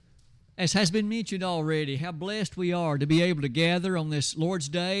As has been mentioned already, how blessed we are to be able to gather on this Lord's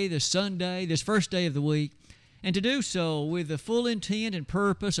Day, this Sunday, this first day of the week, and to do so with the full intent and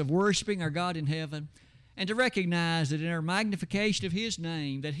purpose of worshiping our God in heaven, and to recognize that in our magnification of His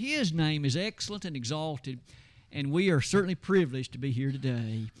name, that His name is excellent and exalted, and we are certainly privileged to be here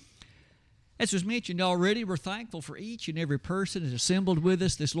today. As was mentioned already, we're thankful for each and every person that's assembled with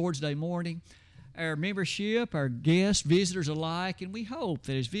us this Lord's Day morning, our membership, our guests, visitors alike, and we hope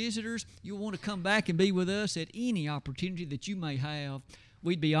that as visitors, you'll want to come back and be with us at any opportunity that you may have.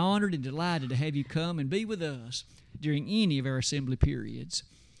 We'd be honored and delighted to have you come and be with us during any of our assembly periods.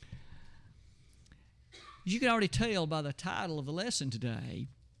 As you can already tell by the title of the lesson today,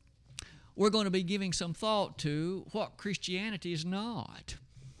 we're going to be giving some thought to what Christianity is not.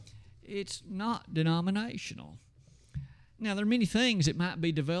 It's not denominational. Now, there are many things that might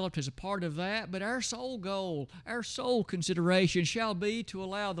be developed as a part of that, but our sole goal, our sole consideration shall be to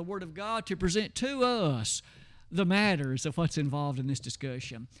allow the Word of God to present to us the matters of what's involved in this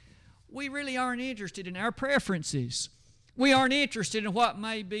discussion. We really aren't interested in our preferences. We aren't interested in what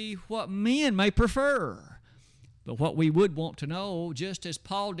men may prefer. But what we would want to know, just as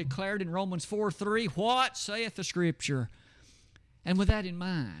Paul declared in Romans 4:3, what saith the Scripture? And with that in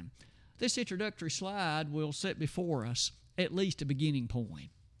mind, this introductory slide will set before us at least a beginning point.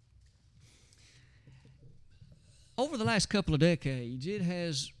 Over the last couple of decades, it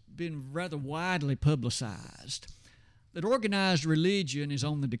has been rather widely publicized that organized religion is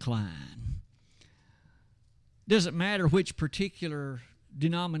on the decline. Doesn't matter which particular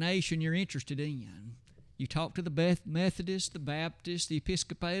denomination you're interested in. You talk to the Methodists, the Baptists, the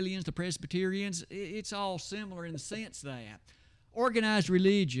Episcopalians, the Presbyterians, it's all similar in the sense that organized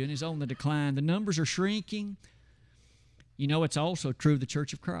religion is on the decline. The numbers are shrinking. You know, it's also true of the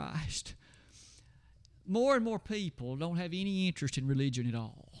Church of Christ. More and more people don't have any interest in religion at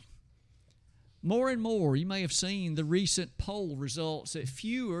all. More and more, you may have seen the recent poll results that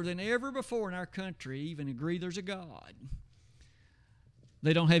fewer than ever before in our country even agree there's a God.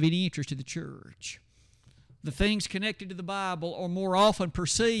 They don't have any interest in the church. The things connected to the Bible are more often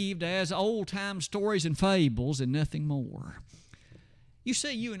perceived as old-time stories and fables and nothing more. You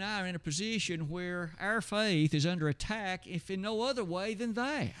see, you and I are in a position where our faith is under attack, if in no other way than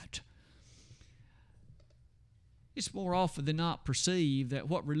that. It's more often than not perceived that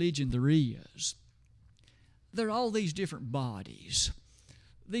what religion there is, there are all these different bodies,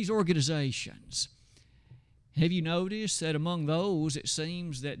 these organizations. Have you noticed that among those, it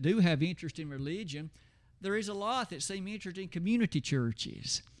seems, that do have interest in religion, there is a lot that seem interested in community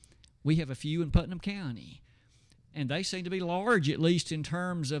churches? We have a few in Putnam County, and they seem to be large, at least in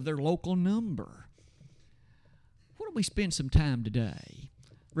terms of their local number. Why don't we spend some time today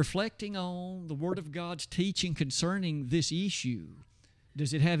reflecting on the Word of God's teaching concerning this issue?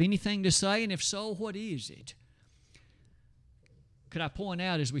 Does it have anything to say, and if so, what is it? Could I point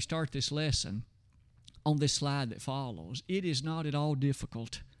out as we start this lesson on this slide that follows, it is not at all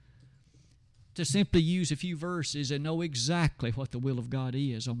difficult to simply use a few verses and know exactly what the will of God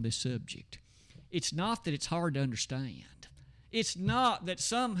is on this subject. It's not that it's hard to understand. It's not that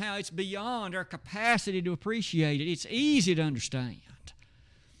somehow it's beyond our capacity to appreciate it. It's easy to understand.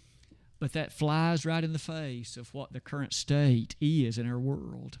 But that flies right in the face of what the current state is in our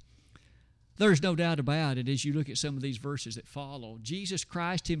world. There's no doubt about it as you look at some of these verses that follow. Jesus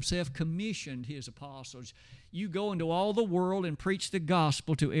Christ Himself commissioned His apostles. You go into all the world and preach the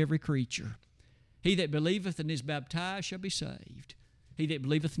gospel to every creature. He that believeth and is baptized shall be saved. He that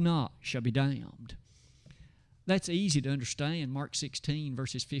believeth not shall be damned. That's easy to understand, Mark 16,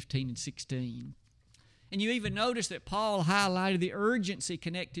 verses 15 and 16. And you even notice that Paul highlighted the urgency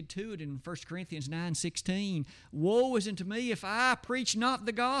connected to it in 1 Corinthians 9:16. Woe is unto me if I preach not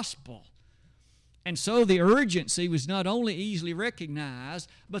the gospel. And so the urgency was not only easily recognized,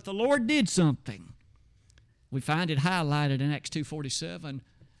 but the Lord did something. We find it highlighted in Acts 2:47.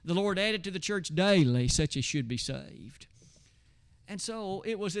 The Lord added to the church daily such as should be saved. And so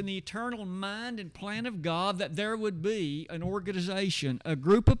it was in the eternal mind and plan of God that there would be an organization, a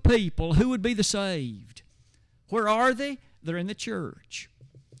group of people who would be the saved. Where are they? They're in the church.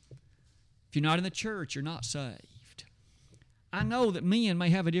 If you're not in the church, you're not saved. I know that men may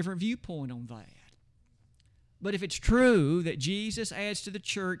have a different viewpoint on that. But if it's true that Jesus adds to the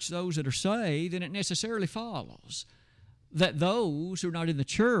church those that are saved, then it necessarily follows that those who are not in the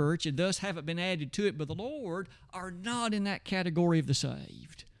church and thus haven't been added to it by the Lord are not in that category of the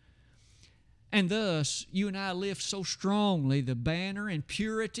saved. And thus, you and I lift so strongly the banner and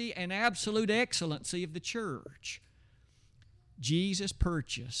purity and absolute excellency of the church. Jesus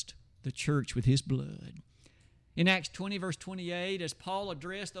purchased the church with His blood. In Acts 20, verse 28, as Paul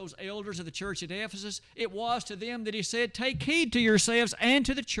addressed those elders of the church at Ephesus, it was to them that he said, "Take heed to yourselves and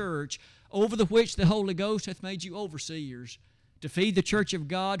to the church, over the which the Holy Ghost hath made you overseers, to feed the church of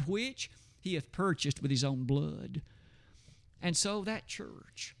God, which he hath purchased with his own blood." And so that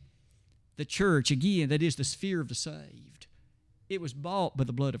church, the church, again, that is the sphere of the saved, it was bought by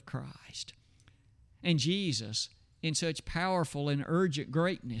the blood of Christ. And Jesus, in such powerful and urgent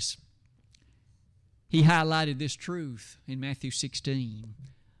greatness, he highlighted this truth in Matthew 16,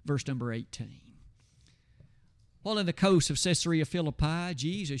 verse number 18. While in the coast of Caesarea Philippi,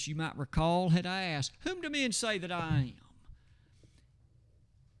 Jesus, you might recall, had asked, "Whom do men say that I am?"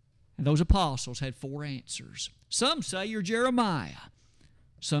 And those apostles had 4 answers. Some say you're Jeremiah,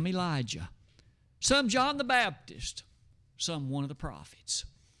 some Elijah, some John the Baptist, some one of the prophets.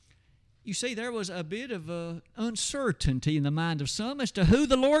 You see, there was a bit of uncertainty in the mind of some as to who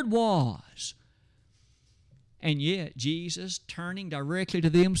the Lord was. And yet, Jesus, turning directly to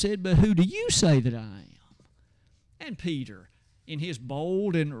them, said, "But who do you say that I am?" And Peter, in his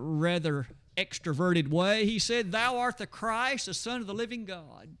bold and rather extroverted way, he said, "Thou art the Christ, the Son of the living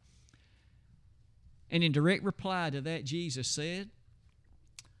God." And in direct reply to that, Jesus said,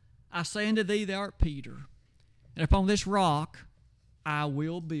 "I say unto thee, thou art Peter, and upon this rock I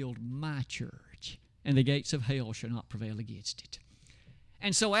will build my church, and the gates of hell shall not prevail against it."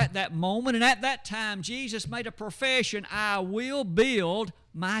 And so at that moment and at that time, Jesus made a profession, "I will build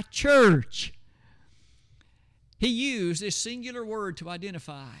my church." He used this singular word to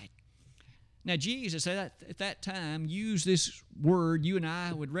identify it. Now, Jesus at that time used this word you and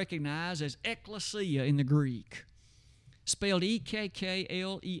I would recognize as ekklesia in the Greek, spelled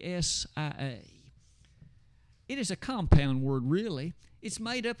ekklesia. It is a compound word, really. It's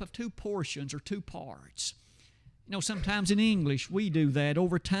made up of 2 portions or 2 parts. You know, sometimes in English we do that.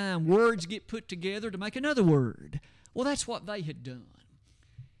 Over time, words get put together to make another word. Well, that's what they had done.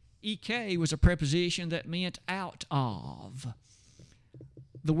 Ek was a preposition that meant out of.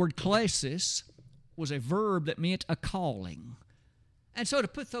 The word klesis was a verb that meant a calling. And so to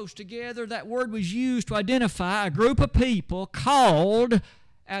put those together, that word was used to identify a group of people called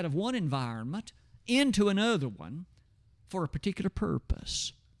out of one environment into another one for a particular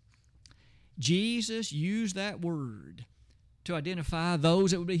purpose. Jesus used that word to identify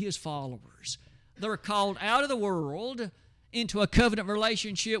those that would be his followers. They were called out of the world into a covenant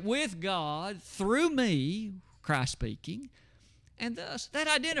relationship with God through me, Christ speaking, and thus that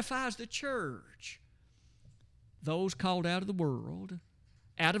identifies the church. Those called out of the world,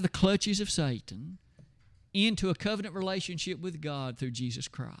 out of the clutches of Satan, into a covenant relationship with God through Jesus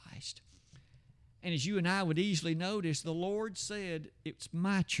Christ. And as you and I would easily notice, the Lord said, "It's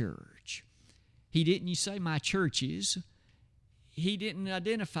my church." He didn't say my churches. He didn't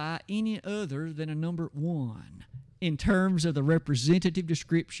identify any other than a number 1 in terms of the representative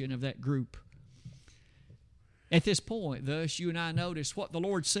description of that group. At this point, thus, you and I notice what the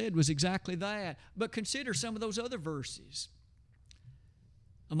Lord said was exactly that. But consider some of those other verses.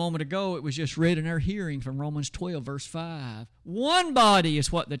 A moment ago, it was just read in our hearing from Romans 12, verse 5. One body is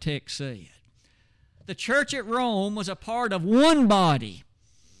what the text said. The church at Rome was a part of one body.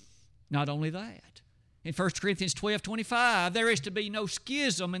 Not only that, in 1 Corinthians 12:25, there is to be no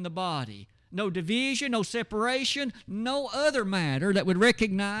schism in the body, no division, no separation, no other matter that would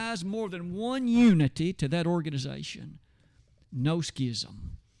recognize more than one unity to that organization. No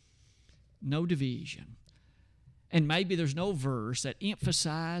schism, no division. And maybe there's no verse that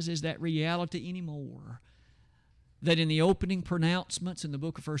emphasizes that reality anymore than in the opening pronouncements in the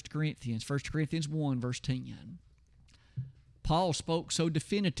book of 1 Corinthians 1, verse 10. Paul spoke so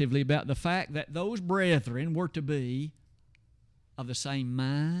definitively about the fact that those brethren were to be of the same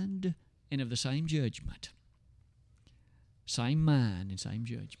mind and of the same judgment. Same mind and same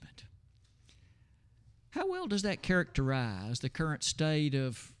judgment. How well does that characterize the current state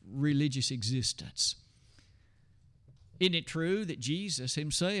of religious existence? Isn't it true that Jesus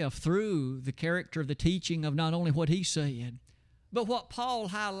himself, through the character of the teaching of not only what he said, but what Paul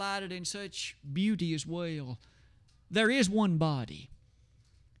highlighted in such beauty as well, there is one body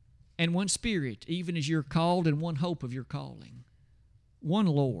and one Spirit, even as you're called, and one hope of your calling. One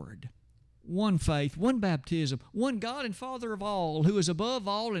Lord, one faith, one baptism, one God and Father of all, who is above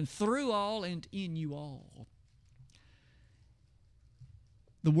all and through all and in you all.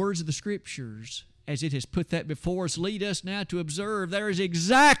 The words of the Scriptures, as it has put that before us, lead us now to observe there is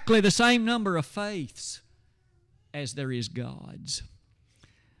exactly the same number of faiths as there is gods.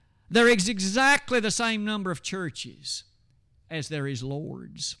 There is exactly the same number of churches as there is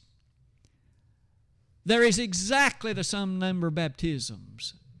lords. There is exactly the same number of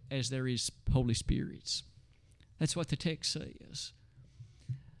baptisms as there is Holy Spirits. That's what the text says.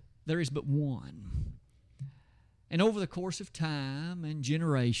 There is but one. And over the course of time and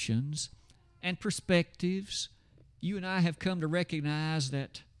generations and perspectives, you and I have come to recognize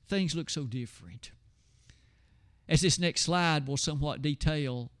that things look so different. As this next slide will somewhat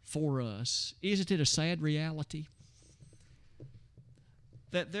detail for us, isn't it a sad reality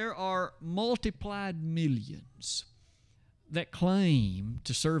that there are multiplied millions that claim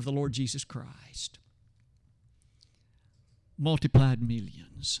to serve the Lord Jesus Christ? Multiplied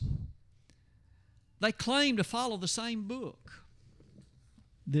millions. They claim to follow the same book,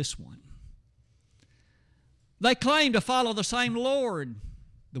 this one. They claim to follow the same Lord,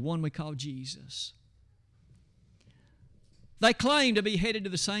 the one we call Jesus. They claim to be headed to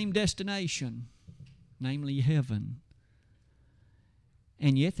the same destination, namely heaven.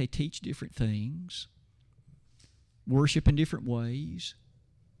 And yet they teach different things, worship in different ways,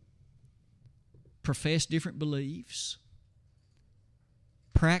 profess different beliefs,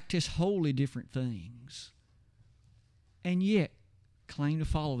 practice wholly different things, and yet claim to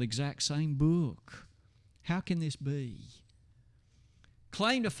follow the exact same book. How can this be?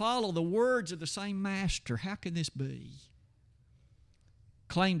 Claim to follow the words of the same master. How can this be?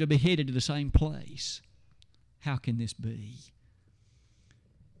 Claim to be headed to the same place. How can this be?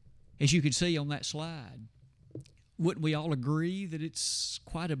 As you can see on that slide, wouldn't we all agree that it's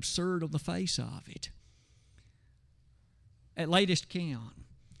quite absurd on the face of it? At latest count,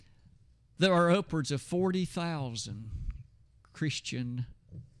 there are upwards of 40,000 Christian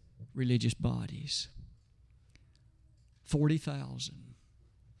religious bodies. 40,000.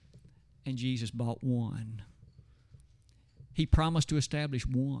 And Jesus bought one. He promised to establish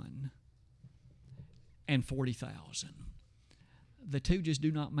one and 40,000. The two just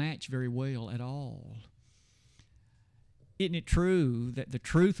do not match very well at all. Isn't it true that the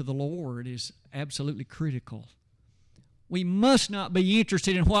truth of the Lord is absolutely critical? We must not be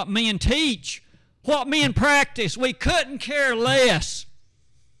interested in what men teach, what men practice. We couldn't care less.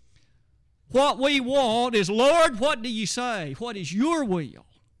 What we want is, Lord, what do you say? What is your will?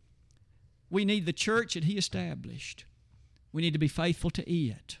 We need the church that He established. We need to be faithful to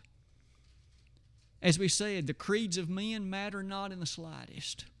it. As we said, the creeds of men matter not in the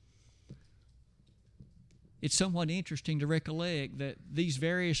slightest. It's somewhat interesting to recollect that these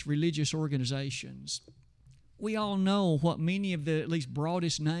various religious organizations, we all know what many of the at least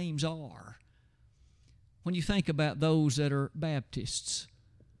broadest names are. When you think about those that are Baptists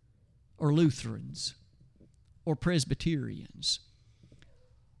or Lutherans or Presbyterians,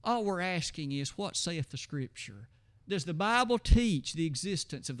 all we're asking is, what saith the Scripture? Does the Bible teach the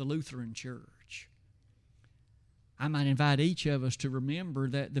existence of the Lutheran Church? I might invite each of us to remember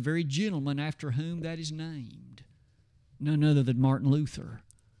that the very gentleman after whom that is named, none other than Martin Luther,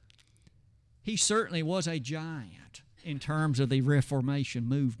 he certainly was a giant in terms of the Reformation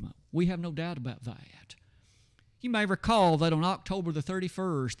movement. We have no doubt about that. You may recall that on October the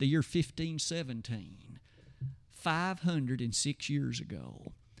 31st, the year 1517, 506 years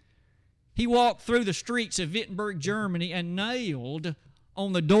ago, he walked through the streets of Wittenberg, Germany, and nailed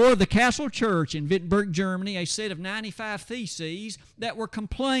on the door of the Castle Church in Wittenberg, Germany, a set of 95 theses that were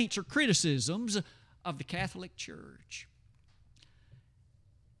complaints or criticisms of the Catholic Church.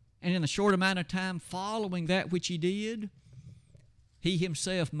 And in the short amount of time following that which he did, he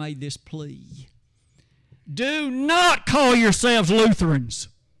himself made this plea: do not call yourselves Lutherans.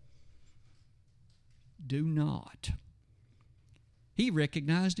 Do not. He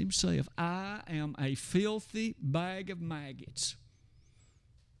recognized himself. I am a filthy bag of maggots.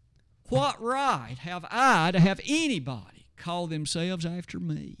 What right have I to have anybody call themselves after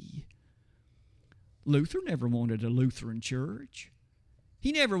me? Luther never wanted a Lutheran church.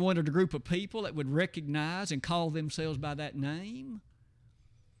 He never wanted a group of people that would recognize and call themselves by that name.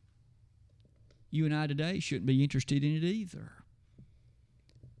 You and I today shouldn't be interested in it either.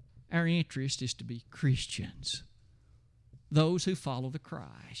 Our interest is to be Christians, those who follow the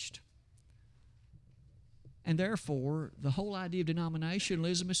Christ. And therefore, the whole idea of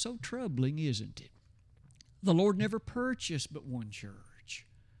denominationalism is so troubling, isn't it? The Lord never purchased but one church.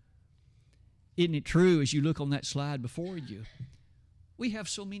 Isn't it true, as you look on that slide before you, we have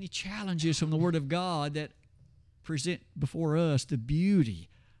so many challenges from the Word of God that present before us the beauty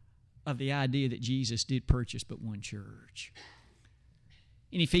of the idea that Jesus did purchase but one church.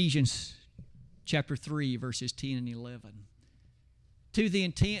 In Ephesians chapter 3, verses 10 and 11, to the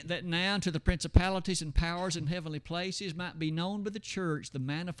intent that now to the principalities and powers in heavenly places might be known by the church the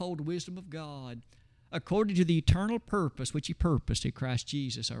manifold wisdom of God, according to the eternal purpose which He purposed in Christ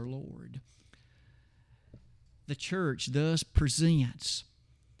Jesus our Lord. The church thus presents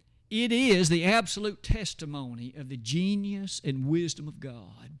It is the absolute testimony of the genius and wisdom of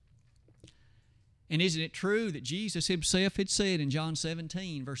God. And isn't it true that Jesus himself had said in John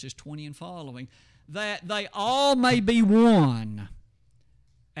 17, verses 20 and following, that they all may be one,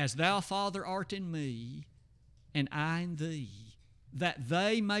 as thou, Father, art in me, and I in thee, that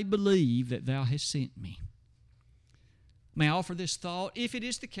they may believe that thou hast sent me. May I offer this thought? If it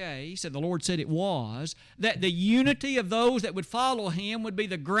is the case, and the Lord said it was, that the unity of those that would follow him would be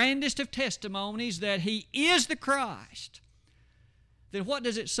the grandest of testimonies that he is the Christ, then what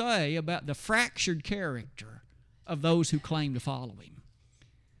does it say about the fractured character of those who claim to follow him?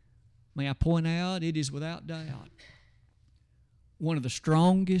 May I point out, it is without doubt one of the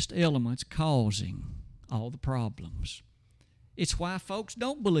strongest elements causing all the problems. It's why folks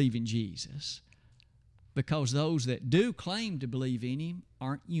don't believe in Jesus, because those that do claim to believe in him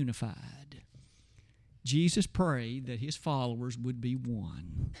aren't unified. Jesus prayed that his followers would be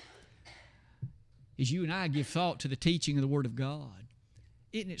one. As you and I give thought to the teaching of the Word of God,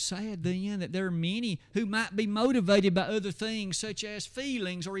 isn't it sad then that there are many who might be motivated by other things such as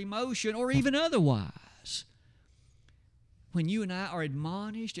feelings or emotion or even otherwise, when you and I are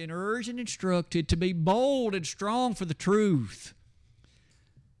admonished and urged and instructed to be bold and strong for the truth?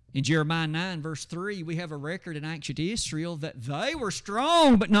 In Jeremiah 9, verse 3, we have a record in ancient Israel that they were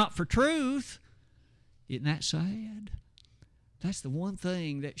strong, but not for truth. Isn't that sad? That's the one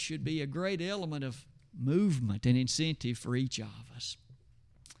thing that should be a great element of movement and incentive for each of us.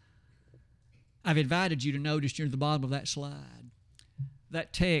 I've invited you to notice near the bottom of that slide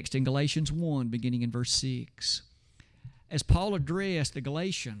that text in Galatians 1, beginning in verse 6. As Paul addressed the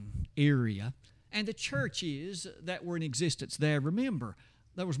Galatian area and the churches that were in existence there, remember,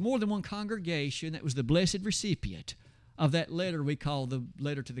 there was more than one congregation that was the blessed recipient of that letter we call the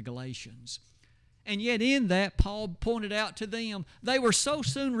letter to the Galatians. And yet in that, Paul pointed out to them, they were so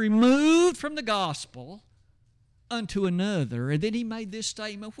soon removed from the gospel unto another. And then he made this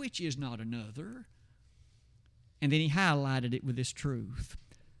statement, which is not another. And then he highlighted it with this truth.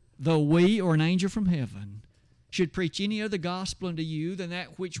 Though we or an angel from heaven should preach any other gospel unto you than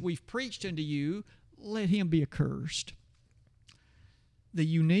that which we've preached unto you, let him be accursed. The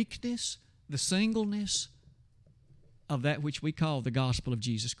uniqueness, the singleness of that which we call the gospel of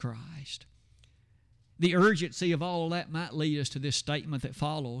Jesus Christ. The urgency of all of that might lead us to this statement that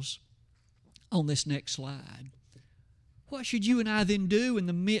follows on this next slide. What should you and I then do in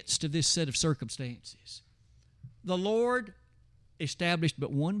the midst of this set of circumstances? The Lord established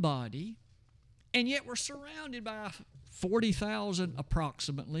but one body, and yet we're surrounded by 40,000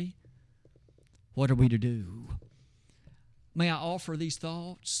 approximately. What are we to do? May I offer these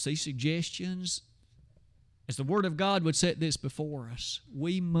thoughts, these suggestions? As the Word of God would set this before us,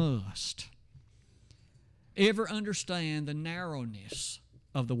 we must ever understand the narrowness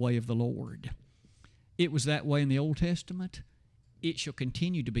of the way of the Lord. It was that way in the Old Testament. It shall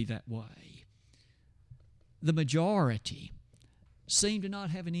continue to be that way. The majority seem to not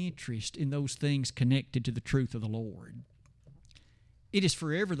have an interest in those things connected to the truth of the Lord. It is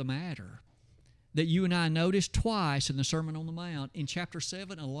forever the matter that you and I noticed twice in the Sermon on the Mount, in chapter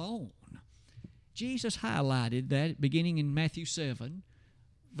 7 alone. Jesus highlighted that beginning in Matthew 7,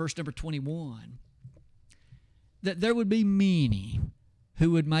 verse number 21, that there would be many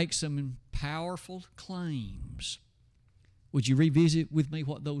who would make some powerful claims. Would you revisit with me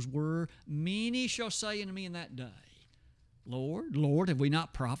what those were? Many shall say unto me in that day, Lord, Lord, have we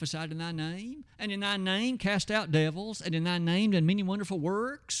not prophesied in thy name? And in thy name cast out devils, and in thy name done many wonderful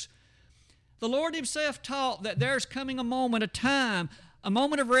works? The Lord himself taught that there's coming a moment, a time, a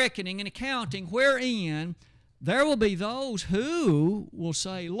moment of reckoning and accounting wherein there will be those who will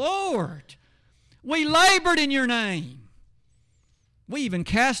say, Lord, we labored in your name. We even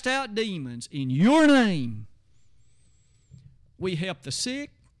cast out demons in your name. We helped the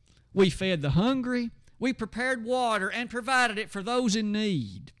sick. We fed the hungry. We prepared water and provided it for those in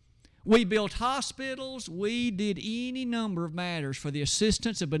need. We built hospitals. We did any number of matters for the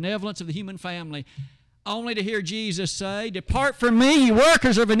assistance and benevolence of the human family, only to hear Jesus say, Depart from me, you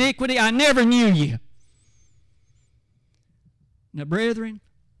workers of iniquity, I never knew you. Now, brethren,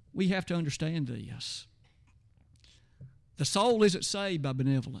 we have to understand this. The soul isn't saved by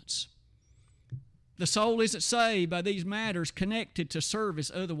benevolence. The soul isn't saved by these matters connected to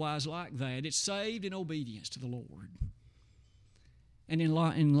service otherwise like that. It's saved in obedience to the Lord. And in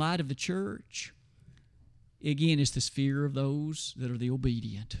light of the church, again, it's the sphere of those that are the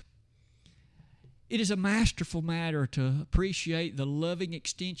obedient. It is a masterful matter to appreciate the loving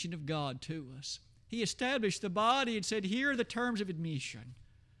extension of God to us. He established the body and said, here are the terms of admission.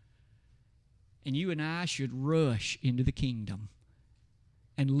 And you and I should rush into the kingdom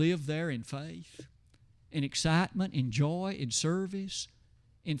and live there in faith, in excitement, in joy, in service,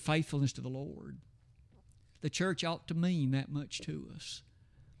 in faithfulness to the Lord. The church ought to mean that much to us.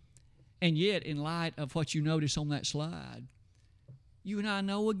 And yet, in light of what you notice on that slide, you and I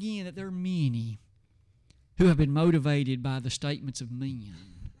know again that there are many who have been motivated by the statements of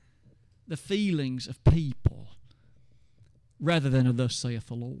men, the feelings of people, rather than of thus saith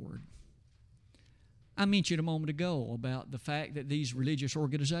the Lord. I mentioned a moment ago about the fact that these religious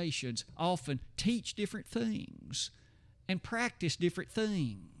organizations often teach different things and practice different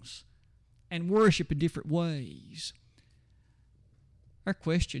things and worship in different ways. Our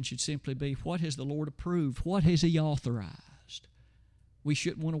question should simply be, what has the Lord approved? What has He authorized? We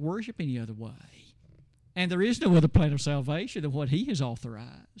shouldn't want to worship any other way. And there is no other plan of salvation than what He has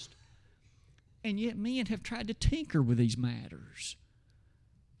authorized. And yet men have tried to tinker with these matters,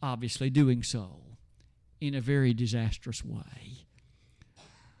 obviously doing so in a very disastrous way.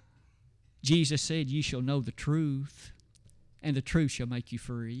 Jesus said, "Ye shall know the truth, and the truth shall make you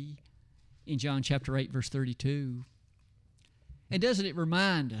free," in John chapter 8, verse 32. And doesn't it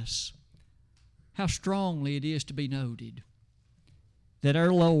remind us how strongly it is to be noted that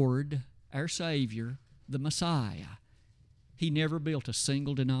our Lord, our Savior, the Messiah, He never built a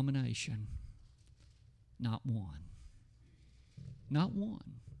single denomination. Not one. Not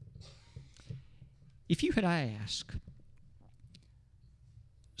one. If you had asked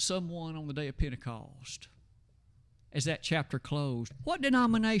someone on the day of Pentecost, as that chapter closed, what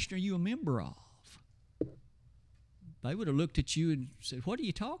denomination are you a member of? They would have looked at you and said, "What are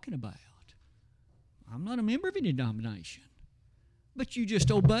you talking about? I'm not a member of any denomination." But you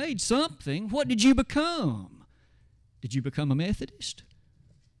just obeyed something. What did you become? Did you become a Methodist?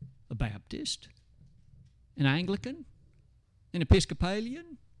 A Baptist? An Anglican? An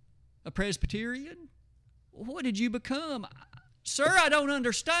Episcopalian? A Presbyterian? What did you become? Sir, I don't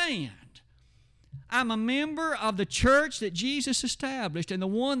understand. I'm a member of the church that Jesus established and the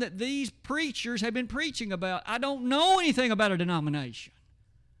one that these preachers have been preaching about. I don't know anything about a denomination.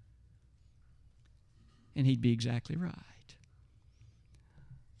 And he'd be exactly right.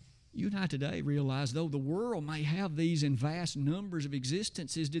 You and I today realize, though the world may have these in vast numbers of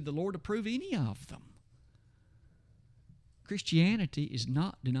existences, did the Lord approve any of them? Christianity is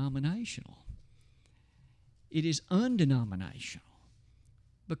not denominational. It is undenominational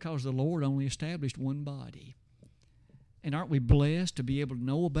because the Lord only established one body. And aren't we blessed to be able to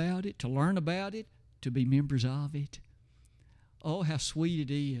know about it, to learn about it, to be members of it? Oh, how sweet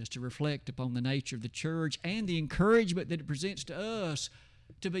it is to reflect upon the nature of the church and the encouragement that it presents to us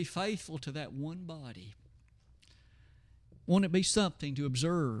to be faithful to that one body. Won't it be something to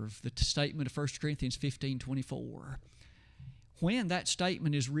observe the statement of 1 Corinthians 15:24? When that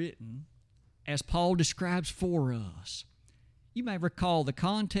statement is written, as Paul describes for us, you may recall the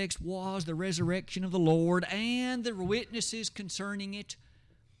context was the resurrection of the Lord and the witnesses concerning it.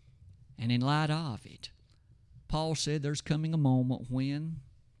 And in light of it, Paul said there's coming a moment when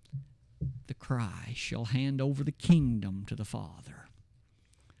the Christ shall hand over the kingdom to the Father.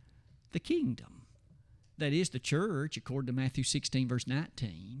 The kingdom. That is the church, according to Matthew 16, verse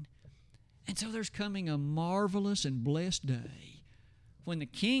 19. And so there's coming a marvelous and blessed day when the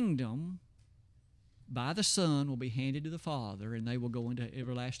kingdom by the Son will be handed to the Father and they will go into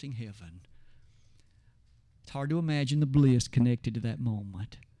everlasting heaven. It's hard to imagine the bliss connected to that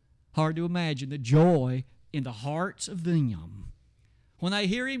moment. Hard to imagine the joy in the hearts of them when they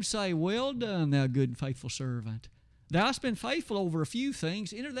hear Him say, "Well done, thou good and faithful servant. Thou hast been faithful over a few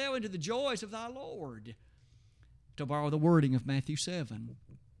things. Enter thou into the joys of thy Lord." To borrow the wording of Matthew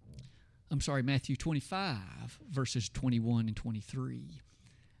 25, verses 21 and 23.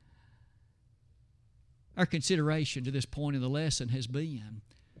 Our consideration to this point in the lesson has been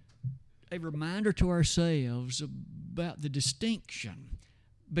a reminder to ourselves about the distinction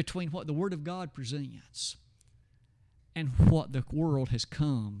between what the Word of God presents and what the world has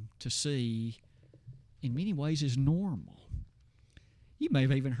come to see in many ways as normal. You may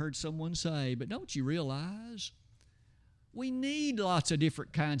have even heard someone say, "But don't you realize we need lots of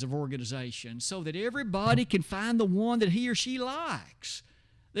different kinds of organizations so that everybody can find the one that he or she likes,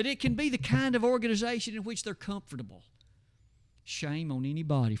 that it can be the kind of organization in which they're comfortable." Shame on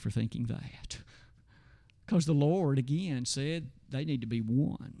anybody for thinking that, because the Lord again said they need to be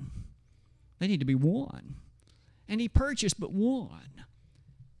one. They need to be one. And He purchased but one.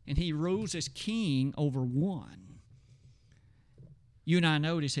 And He rules as king over one. You and I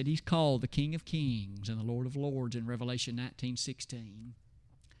notice that He's called the King of Kings and the Lord of Lords in Revelation 19:16.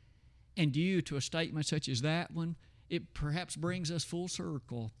 And due to a statement such as that one, it perhaps brings us full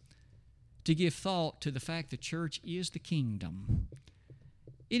circle to give thought to the fact the church is the kingdom.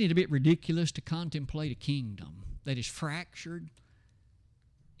 Isn't it a bit ridiculous to contemplate a kingdom that is fractured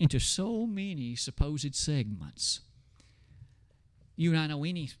into so many supposed segments? You and I know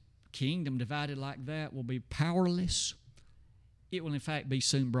any kingdom divided like that will be powerless. It will in fact be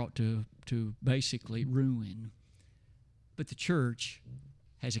soon brought to basically ruin. But the church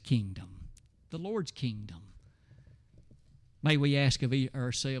has a kingdom, the Lord's kingdom. May we ask of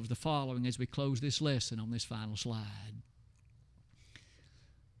ourselves the following as we close this lesson on this final slide.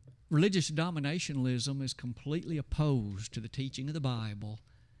 Religious denominationalism is completely opposed to the teaching of the Bible,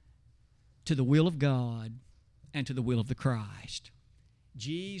 to the will of God, and to the will of the Christ.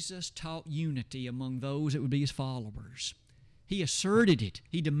 Jesus taught unity among those that would be His followers. He asserted it.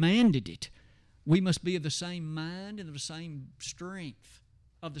 He demanded it. We must be of the same mind and of the same strength,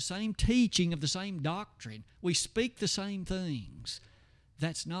 of the same teaching, of the same doctrine. We speak the same things.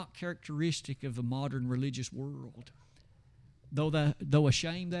 That's not characteristic of the modern religious world. Though a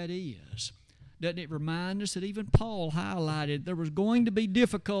shame that is. Doesn't it remind us that even Paul highlighted there was going to be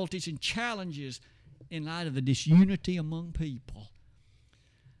difficulties and challenges in light of the disunity among people?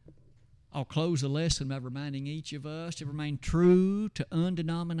 I'll close the lesson by reminding each of us to remain true to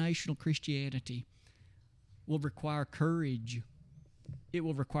undenominational Christianity will require courage. It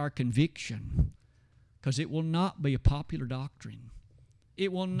will require conviction, because it will not be a popular doctrine.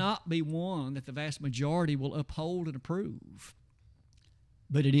 It will not be one that the vast majority will uphold and approve.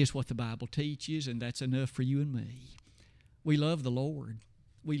 But it is what the Bible teaches, and that's enough for you and me. We love the Lord.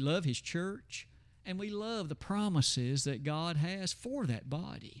 We love His church, and we love the promises that God has for that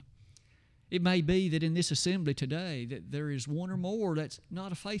body. It may be that in this assembly today that there is one or more that's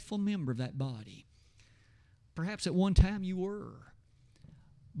not a faithful member of that body. Perhaps at one time you were.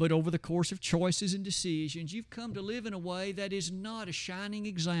 But over the course of choices and decisions, you've come to live in a way that is not a shining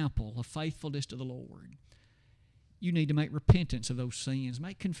example of faithfulness to the Lord. You need to make repentance of those sins,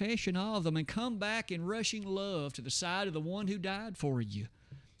 make confession of them, and come back in rushing love to the side of the one who died for you.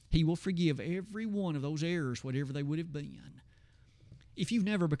 He will forgive every one of those errors, whatever they would have been. If you've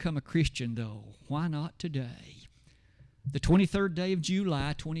never become a Christian, though, why not today? The 23rd day of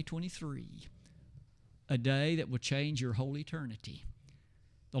July, 2023, a day that will change your whole eternity.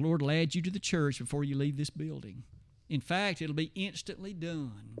 The Lord will add you to the church before you leave this building. In fact, it'll be instantly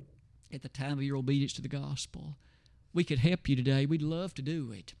done at the time of your obedience to the gospel. We could help you today. We'd love to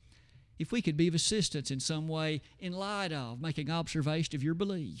do it. If we could be of assistance in some way in light of making observation of your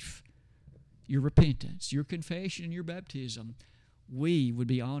belief, your repentance, your confession, and your baptism, we would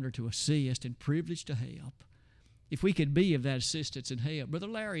be honored to assist and privileged to help. If we could be of that assistance and help, Brother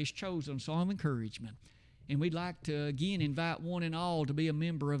Larry has chosen some encouragement, and we'd like to again invite one and all to be a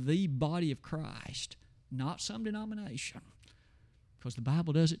member of the body of Christ, not some denomination, because the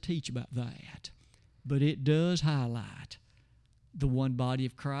Bible doesn't teach about that, but it does highlight the one body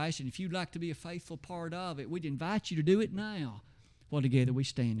of Christ. And if you'd like to be a faithful part of it, we'd invite you to do it now while together we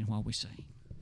stand and while we sing.